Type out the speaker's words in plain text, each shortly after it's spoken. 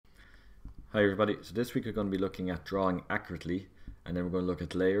Hi everybody, so this week we're going to be looking at drawing accurately, and then we're going to look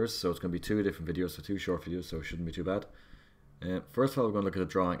at layers. So it's going to be two different videos, so two short videos, so it shouldn't be too bad. First of all, we're going to look at the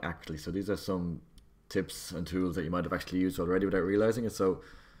drawing accurately. So these are some tips and tools that you might have actually used already without realizing it. So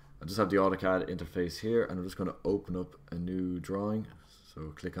I just have the AutoCAD interface here, and I'm just going to open up a new drawing.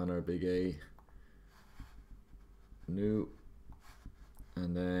 So click on our big A, new,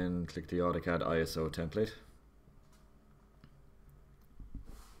 and then click the AutoCAD ISO template.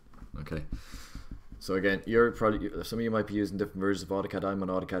 Okay, so again, some of you might be using different versions of AutoCAD. I'm on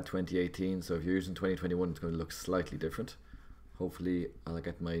AutoCAD 2018, so if you're using 2021, it's going to look slightly different. Hopefully I'll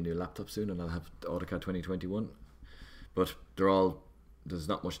get my new laptop soon and I'll have AutoCAD 2021, but there's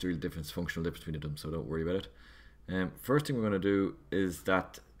not much real difference, functional difference between them, so don't worry about it. First thing we're going to do is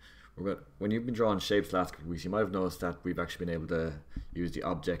that when you've been drawing shapes last couple of weeks, you might have noticed that we've actually been able to use the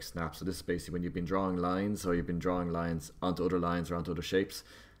object snap. So this is basically when you've been drawing lines, or you've been drawing lines onto other lines or onto other shapes.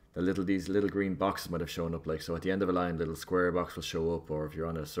 These little green boxes might have shown up, so at the end of a line, a little square box will show up, or if you're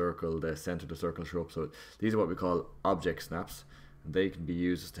on a circle, the center of the circle will show up. So these are what we call object snaps, and they can be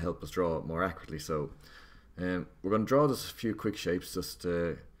used to help us draw more accurately. So we're going to draw just a few quick shapes just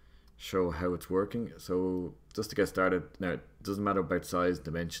to show how it's working. So just to get started, now it doesn't matter about size,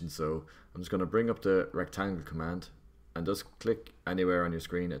 dimensions, so I'm just going to bring up the rectangle command and just click anywhere on your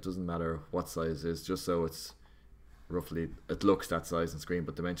screen. It doesn't matter what size it is, just so it's roughly, it looks that size on screen,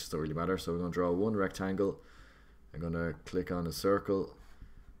 but dimensions don't really matter. So we're going to draw one rectangle. I'm going to click on a circle.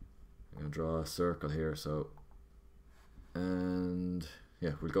 I'm going to draw a circle here. And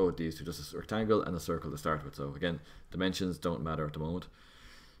yeah, we'll go with these two, just a rectangle and a circle to start with. So again, dimensions don't matter at the moment.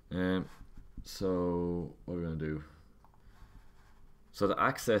 So what are we going to do? So to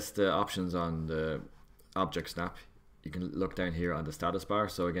access the options on the object snap, you can look down here on the status bar.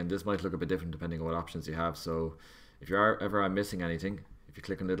 So again, this might look a bit different depending on what options you have. So if you ever missing anything, if you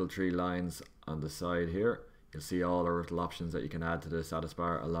click on little three lines on the side here, you'll see all our little options that you can add to the status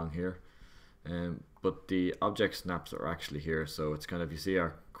bar along here. But the object snaps are actually here. So it's kind of, you see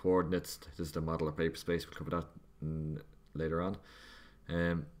our coordinates. This is the model of paper space. We'll cover that later on.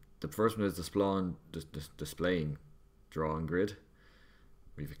 The first one is displaying drawing grid.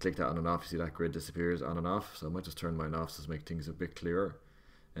 If you click that on and off, you see that grid disappears on and off. So I might just turn mine off just to make things a bit clearer.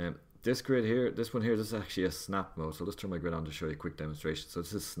 This grid here, this one here, this is actually a snap mode. So I'll just turn my grid on to show you a quick demonstration. So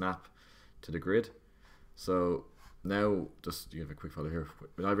this is snap to the grid. So now, just give a quick follow here.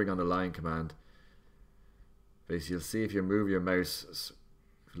 When I bring on the line command, basically you'll see if you move your mouse,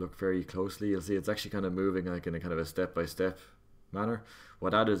 if you look very closely, you'll see it's actually kind of moving like in a kind of a step-by-step manner.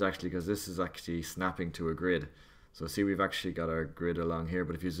 What that is actually, because this is actually snapping to a grid. So see, we've actually got our grid along here,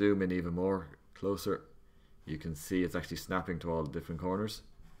 but if you zoom in even more closer, you can see it's actually snapping to all the different corners.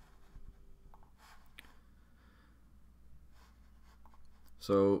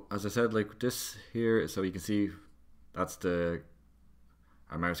 So as I said, like this here, so you can see that's our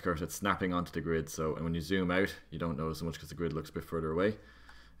mouse cursor, it's snapping onto the grid. So, and when you zoom out, you don't notice so much because the grid looks a bit further away.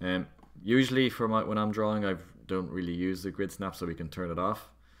 Usually when I'm drawing, I don't really use the grid snap, so we can turn it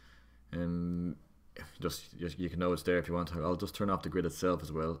off. You can know it's there if you want. I'll just turn off the grid itself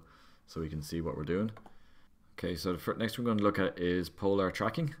as well, so we can see what we're doing. Okay, so the next we're going to look at is polar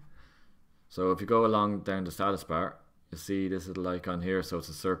tracking. So if you go along down the status bar, you'll see this little icon here. So it's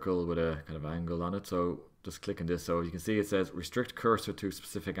a circle with a kind of angle on it. So just click on this. So you can see it says restrict cursor to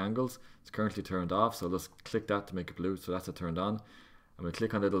specific angles. It's currently turned off, so just click that to make it blue. So that's it turned on. I'm going to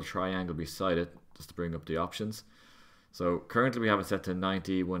click on the little triangle beside it just to bring up the options. So currently we have it set to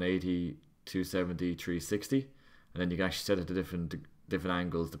 90, 180, 270, 360, and then you can actually set it to different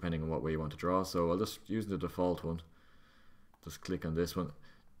angles depending on what way you want to draw. So I'll just use the default one. Just click on this one.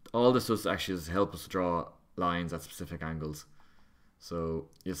 All this does actually is help us draw lines at specific angles. So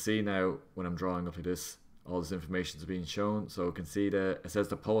you'll see now when I'm drawing up like this, all this information is being shown. So you can see it says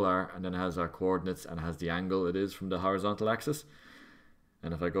the polar, and then it has our coordinates and it has the angle it is from the horizontal axis.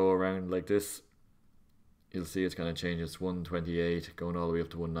 And if I go around like this, you'll see it's going to change. It's 128 going all the way up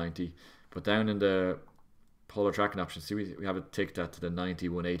to 190. But down in the polar tracking option, see we have it ticked at to the 90,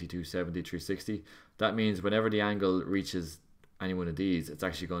 180, 270, 360. That means whenever the angle reaches any one of these, it's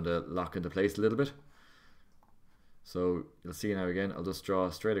actually going to lock into place a little bit. So you'll see now again, I'll just draw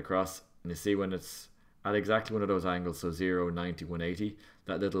straight across, and you see when it's at exactly one of those angles, so 0, 90, 180,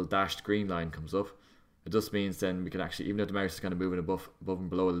 that little dashed green line comes up. It just means then we can actually, even if the mouse is kind of moving above and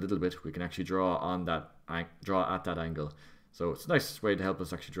below a little bit, we can actually draw at that angle. So it's a nice way to help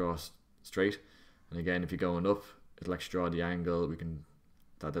us actually draw straight. And again, if you're going up, it'll actually draw the angle.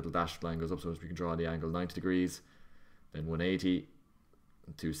 That little dashed line goes up, so we can draw the angle 90 degrees, then 180,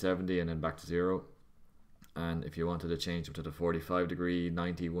 270, and then back to 0. and if you wanted to change them to the 45 degree,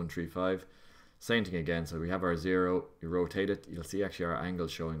 90, 135, same thing again. So we have our 0, you rotate it, you'll see actually our angle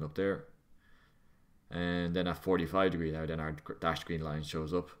showing up there, and then at 45 degree now, then our dashed green line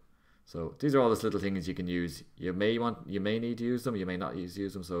shows up. So these are all these little things you can use. You may need to use them, you may not use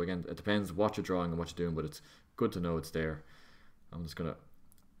them. So again, it depends what you're drawing and what you're doing, but it's good to know it's there. I'm just gonna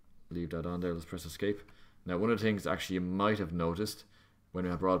leave that on there. Let's press escape. Now one of the things actually you might have noticed when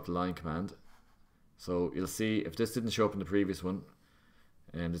we have brought up the line command, so you'll see if this didn't show up in the previous one,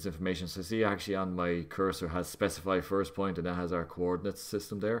 and this information, so see actually on my cursor has specify first point, and that has our coordinates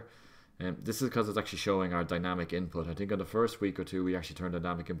system there. And this is because it's actually showing our dynamic input. I think on the first week or two we actually turned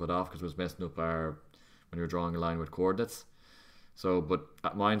dynamic input off because it was messing up our, when you were drawing a line with coordinates. So, but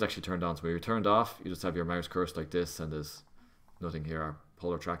mine's actually turned on. So when you're turned off, you just have your mouse cursed like this, and there's nothing here. Our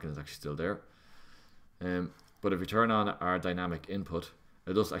polar tracking is actually still there. But if we turn on our dynamic input,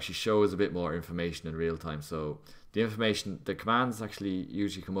 it does actually shows a bit more information in real time. So the information, the commands actually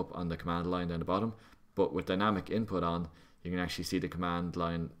usually come up on the command line down the bottom, but with dynamic input on, you can actually see the command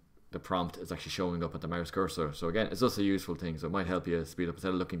line, the prompt is actually showing up at the mouse cursor. So again, it's just a useful thing. So it might help you speed up. Instead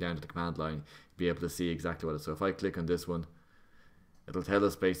of looking down to the command line, be able to see exactly what it is. So if I click on this one, it'll tell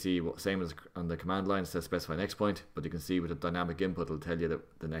us basically what, same as on the command line, it says specify next point, but you can see with the dynamic input, it'll tell you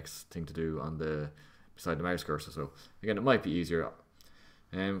the next thing to do on the beside the mouse cursor. So again, it might be easier.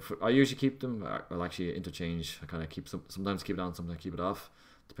 I usually keep them, I'll actually interchange. I kind of keep sometimes keep it on, sometimes keep it off.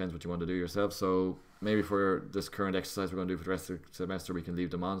 Depends what you want to do yourself. So maybe for this current exercise we're going to do for the rest of the semester, we can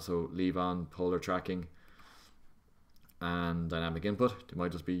leave them on. So leave on polar tracking and dynamic input. They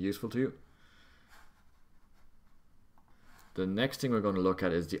might just be useful to you. The next thing we're going to look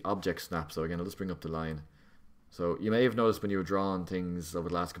at is the object snap. So again, I'll just bring up the line. So you may have noticed when you were drawing things over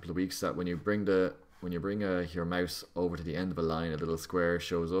the last couple of weeks that when you bring your mouse over to the end of a line, a little square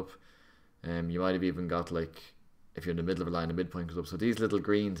shows up. You might have even got, like, if you're in the middle of a line, a midpoint comes up. So these little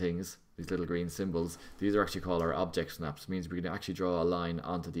green things, these little green symbols, these are actually called our object snaps. It means we can actually draw a line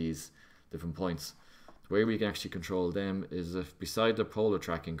onto these different points. The way we can actually control them is if beside the polar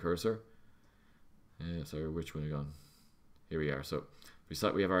tracking cursor, sorry, which one are you on? Here we are. So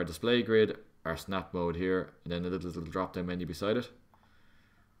beside, we have our display grid, our snap mode here, and then a little drop down menu beside it.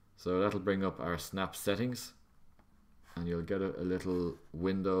 So that'll bring up our snap settings, and you'll get a little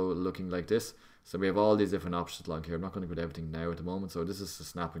window looking like this. So we have all these different options along here. I'm not going to go to everything now at the moment. So this is the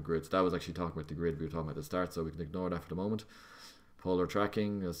snapping grid. So that was actually talking about the grid we were talking about at the start, so we can ignore that for the moment. Polar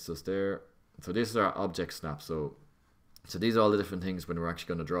tracking is just there. So this is our object snap. So these are all the different things when we're actually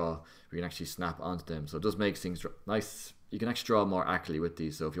going to draw, we can actually snap onto them. So it does make things nice. You can actually draw more accurately with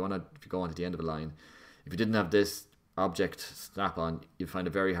these. So if you go on to the end of a line, if you didn't have this object snap on, you'd find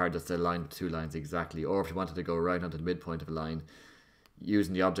it very hard to set a line with two lines exactly. Or if you wanted to go right onto the midpoint of a line,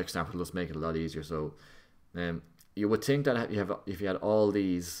 using the object snap will just make it a lot easier. So you would think that if you had all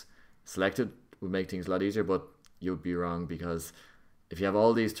these selected would make things a lot easier, but you would be wrong, because if you have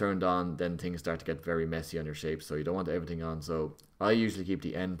all these turned on, then things start to get very messy on your shape. So you don't want everything on. So I usually keep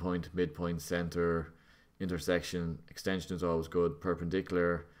the end point, midpoint, center, intersection, extension is always good,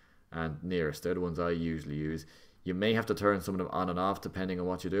 perpendicular, and nearest. They're the ones I usually use. You may have to turn some of them on and off depending on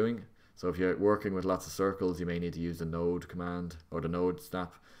what you're doing. So if you're working with lots of circles, you may need to use the node command or the node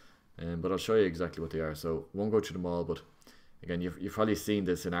snap. But I'll show you exactly what they are. So I won't go through them all, but again, you've probably seen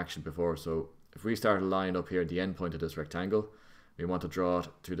this in action before. So if we start a line up here at the end point of this rectangle, we want to draw it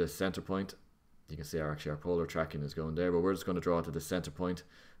to the center point. You can see our polar tracking is going there, but we're just going to draw it to the center point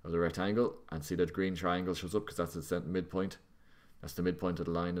of the rectangle, and see that green triangle shows up because that's the center midpoint. That's the midpoint of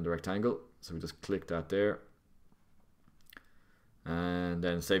the line in the rectangle. So we just click that there. And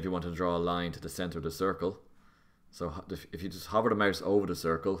then say if you want to draw a line to the center of the circle, so if you just hover the mouse over the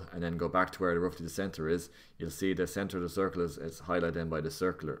circle and then go back to where roughly the center is, you'll see the center of the circle is highlighted then by the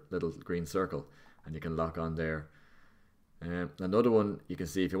circular little green circle, and you can lock on there. Another one you can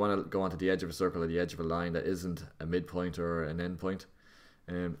see if you want to go onto the edge of a circle or the edge of a line that isn't a midpoint or an end point,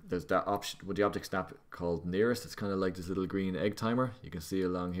 there's that option with the object snap called nearest. It's kind of like this little green egg timer you can see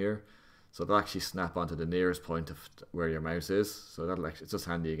along here. So it'll actually snap onto the nearest point of where your mouse is. So that'll actually, it's just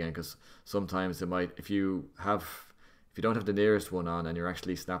handy again, because sometimes it might, if you don't have the nearest one on and you're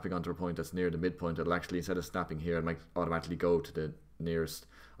actually snapping onto a point that's near the midpoint, it'll actually, instead of snapping here, it might automatically go to the nearest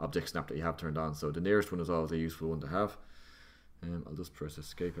object snap that you have turned on. So the nearest one is always a useful one to have. I'll just press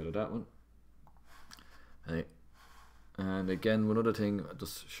escape out of that one. And again, one other thing, I'll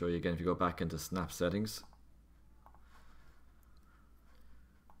just show you again, if you go back into snap settings.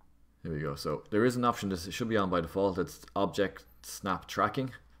 Here we go. So there is an option, this should be on by default, it's object snap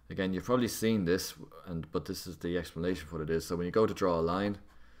tracking. Again, you've probably seen this, but this is the explanation for what it is. So when you go to draw a line,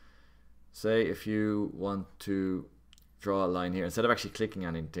 say if you want to draw a line here, instead of actually clicking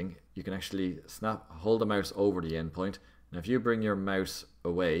anything, you can actually hold the mouse over the endpoint, and if you bring your mouse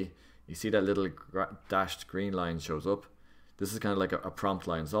away, you see that little dashed green line shows up. This is kind of like a prompt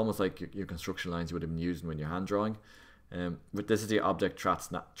line. It's almost like your construction lines you would have been using when you're hand drawing. But this is the object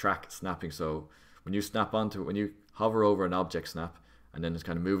track snapping. So when you snap onto, when you hover over an object snap and then just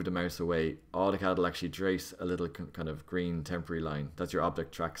kind of move the mouse away, AutoCAD will actually trace a little kind of green temporary line. That's your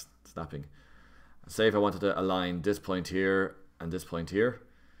object track snapping. Say if I wanted to align this point here and this point here.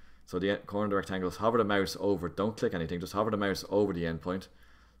 So the corner of the rectangles, hover the mouse over, don't click anything, just hover the mouse over the endpoint,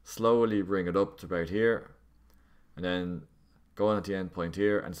 slowly bring it up to about here, and then go on at the end point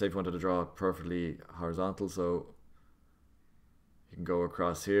here, and say if you wanted to draw it perfectly horizontal, so you can go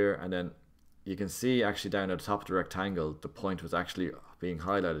across here, and then you can see actually down at the top of the rectangle the point was actually being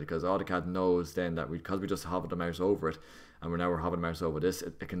highlighted, because AutoCAD knows then that because we just hovered the mouse over it, and we're hovering the mouse over this,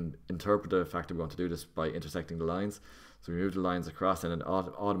 it can interpret the fact that we want to do this by intersecting the lines. So we move the lines across, and it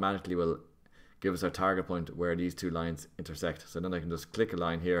automatically will give us our target point where these two lines intersect. So then I can just click a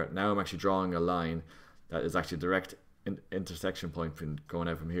line here. Now I'm actually drawing a line that is actually direct intersection point from going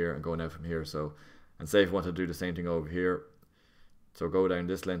out from here and going out from here. So, and say if I want to do the same thing over here, so go down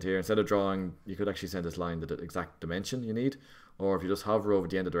this length here, instead of drawing, you could actually send this line to the exact dimension you need, or if you just hover over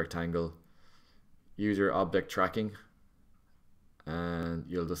the end of the rectangle, use your object tracking, and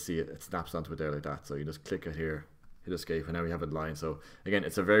you'll just see it snaps onto it there like that. So you just click it here, hit escape, and now we have a line. So again,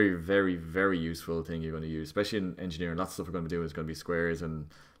 it's a very, very, very useful thing you're going to use, especially in engineering. Lots of stuff we're going to be doing is going to be squares and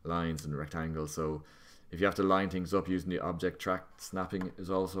lines and rectangles. So if you have to line things up, using the object track snapping is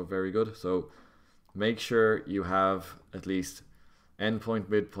also very good. So make sure you have at least endpoint,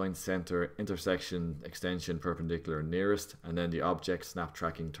 midpoint, center, intersection, extension, perpendicular, nearest, and then the object snap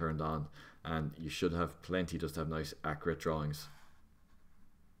tracking turned on, and you should have plenty just to have nice accurate drawings.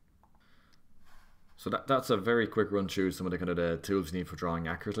 So that's a very quick run through some of the kind of the tools you need for drawing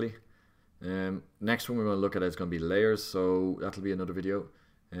accurately. Next one we're going to look at is going to be layers, so that'll be another video.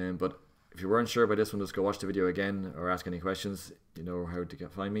 But if you weren't sure about this one, just go watch the video again or ask any questions. You know how to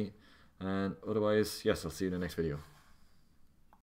find me. And otherwise, yes, I'll see you in the next video.